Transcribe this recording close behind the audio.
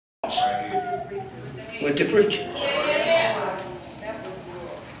with the preachers.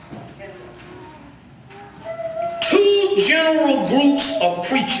 Two general groups of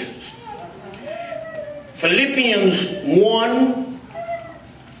preachers. Philippians 1,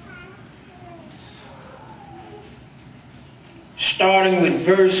 starting with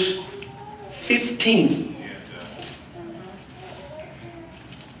verse 15.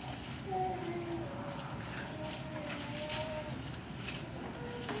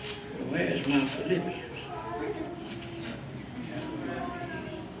 Where's my Philippians?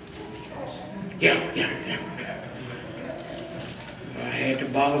 Yeah. I had the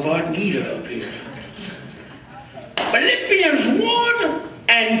Boulevard Gita up here. Philippians 1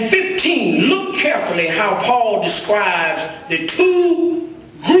 and 15. Look carefully how Paul describes the two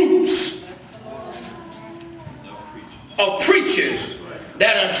groups of preachers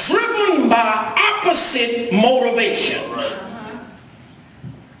that are driven by opposite motivations.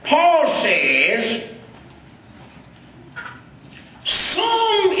 Paul says,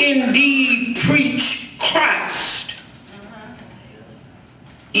 some indeed preach Christ,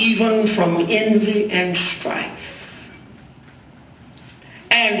 even from envy and strife,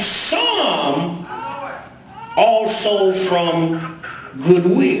 and some also from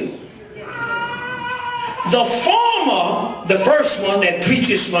goodwill. The former, the first one that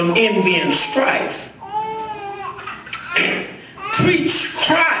preaches from envy and strife, preach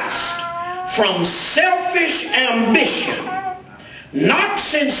Christ from selfish ambition, not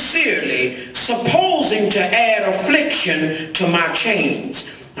sincerely, supposing to add affliction to my chains.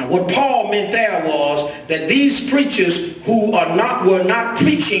 Now what Paul meant there was that these preachers who were not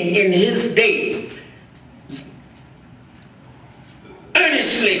preaching in his day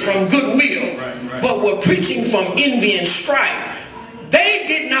earnestly from goodwill, but were preaching from envy and strife. They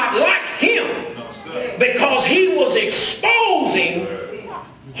did not like him because he was exposing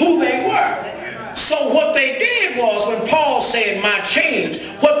who they were. So what they did was, when Paul said my chains,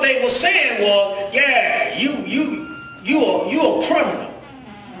 what they were saying was, yeah, you're a criminal.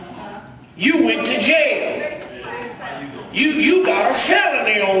 You went to jail. You got a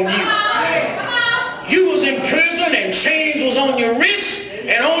felony on you. You was in prison and chains was on your wrist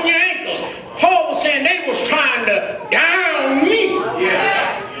and on your ankle. Paul was saying they was trying to down me.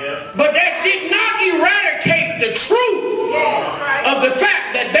 But that did not eradicate the truth of the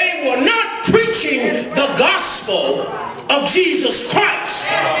fact that they were not preaching the gospel of Jesus Christ,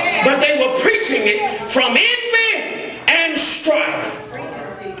 but they were preaching it from envy and strife.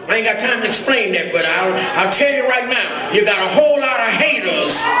 I ain't got time to explain that, but I'll tell you right now, you got a whole lot of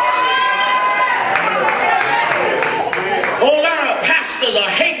haters. A whole lot of pastors are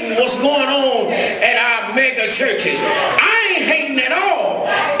hating what's going on at our mega churches. I ain't hating at all.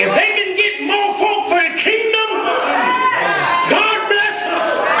 If they can get more folk for the kingdom, God bless them.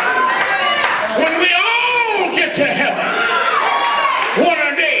 When we all get to heaven, what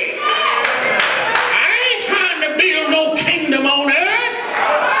a day. I ain't trying to build no kingdom on earth.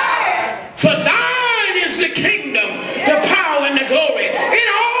 For thine is the kingdom, the power and the glory. It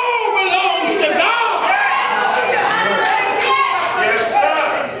all belongs to God. Yes, sir.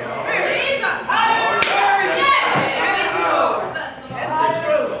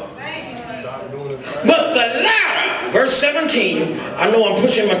 But the latter, verse 17, I know I'm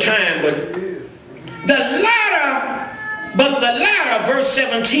pushing my time, but the latter, verse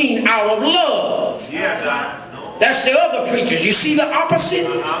 17, out of love. That's the other preachers. You see the opposite?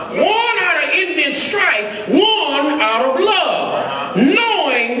 One out of envy and strife, one out of love,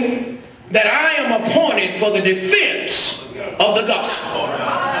 knowing that I am appointed for the defense of the gospel.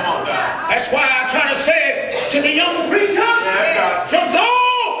 That's why I try to say to the young preacher, for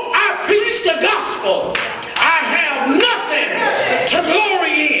though I preach the gospel, I have nothing to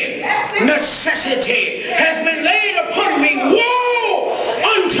glory in. Necessity has been laid upon me. Woe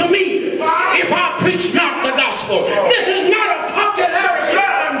unto me if I preach not the gospel. This is not a popularity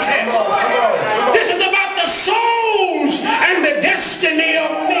contest. This is about the souls and the destiny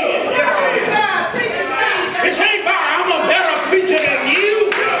of men. This ain't about I'm a better preacher than you.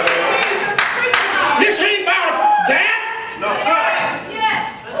 This ain't about that. No, sir.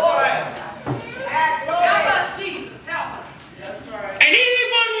 And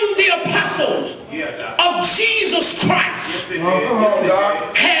even the apostles of Jesus Christ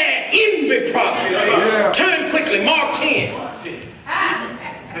had envy problems. Turn quickly, Mark 10.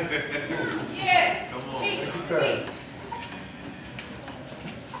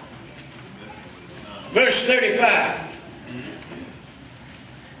 Verse 35.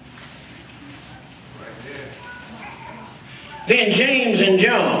 Then James and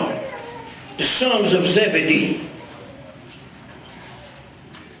John, the sons of Zebedee,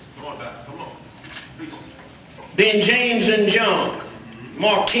 Then James and John.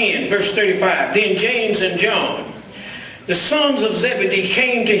 Mark 10, verse 35. Then James and John, the sons of Zebedee,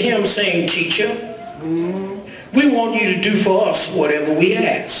 came to him saying, Teacher, we want you to do for us whatever we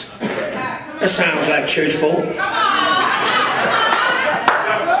ask. That sounds like church folk.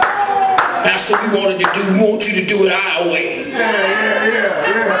 Pastor, we want you to do it our way.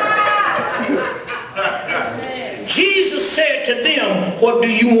 Jesus said to them, what do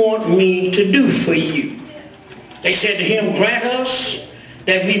you want me to do for you? They said to him, grant us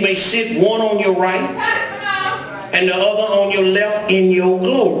that we may sit one on your right and the other on your left in your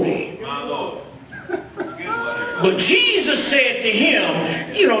glory. But Jesus said to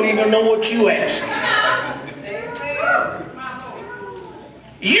him, you don't even know what you ask.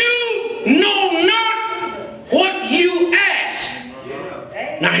 You know not what you ask.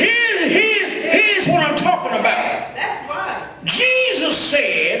 Now here's what I'm talking about. That's right. Jesus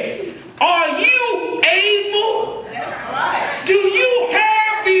said, are you able? That's right. Do you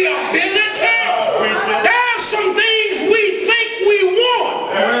have the ability? There are some things we think we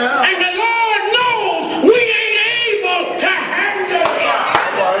want, and the Lord knows we ain't able to handle it.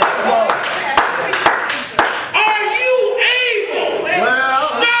 Are you able?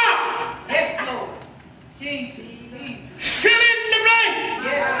 Stop. Yes, Lord. Jesus. Fill in the blank.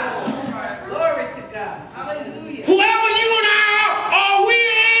 Yes, Lord. Glory to God. Hallelujah. Whoever you and I are we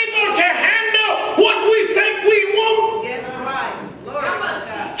able to handle what we think we want? Yes, right. Glory to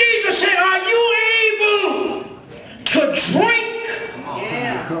God. Jesus said, are you able to drink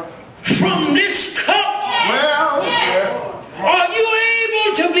from this cup? Are you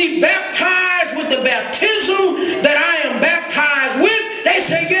able to be baptized with the baptism that I am baptized with? They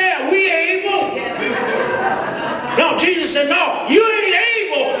say, yeah, we able. No, Jesus said, no, you ain't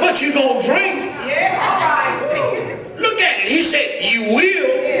able, but you gonna drink. Look at it. He said, you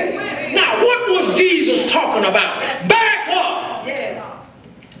will. Now, what was Jesus talking about? Back up.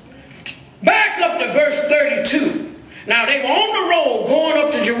 Back up to verse 32. Now, they were on the road going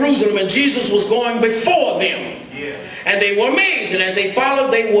up to Jerusalem, and Jesus was going before them. And they were amazed, and as they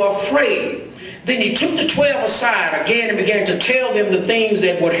followed, they were afraid. Then he took the 12 aside again and began to tell them the things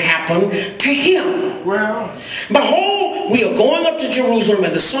that would happen to him. Well, behold, we are going up to Jerusalem,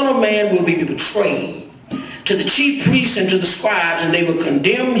 and the Son of Man will be betrayed to the chief priests and to the scribes, and they will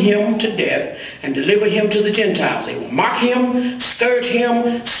condemn him to death and deliver him to the Gentiles. They will mock him, scourge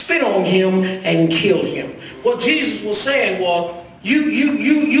him, spit on him, and kill him. What Jesus was saying was, you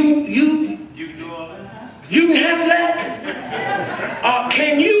can handle that?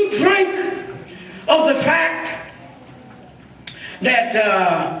 Can you drink of the fact that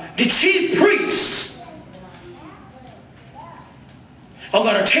the chief priests are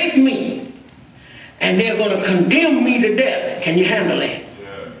going to take me and they're going to condemn me to death? Can you handle that?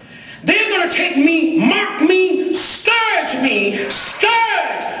 They're going to take me, mock me, scourge me,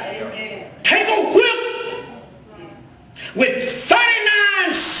 take a whip with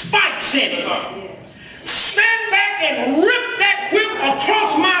 39 spikes in it, stand back and rip that whip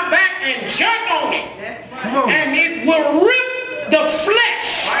across my back and jerk on it, and it will rip the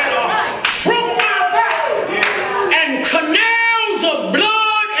flesh from my back, and canals of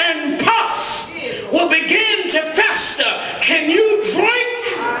blood and pus will begin to fester. Can you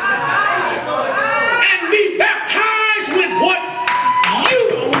drink and be baptized with what you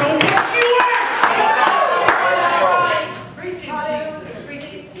don't know what you are?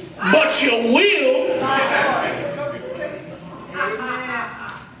 But you will.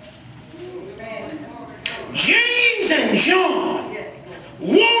 James and John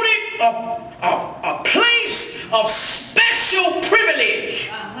wanted a place of special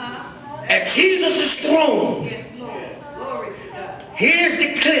privilege at Jesus' throne. Here's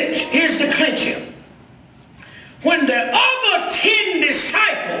the clinch. Here's the clincher. When the other 10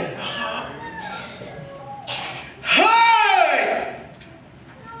 disciples heard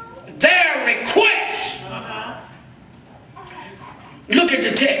their request, look at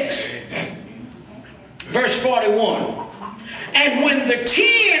the text. Verse 41. And when the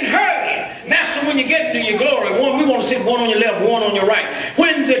 10 heard it, that's when you get into your glory. We want to sit one on your left, one on your right.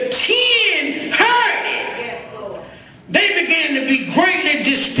 When the 10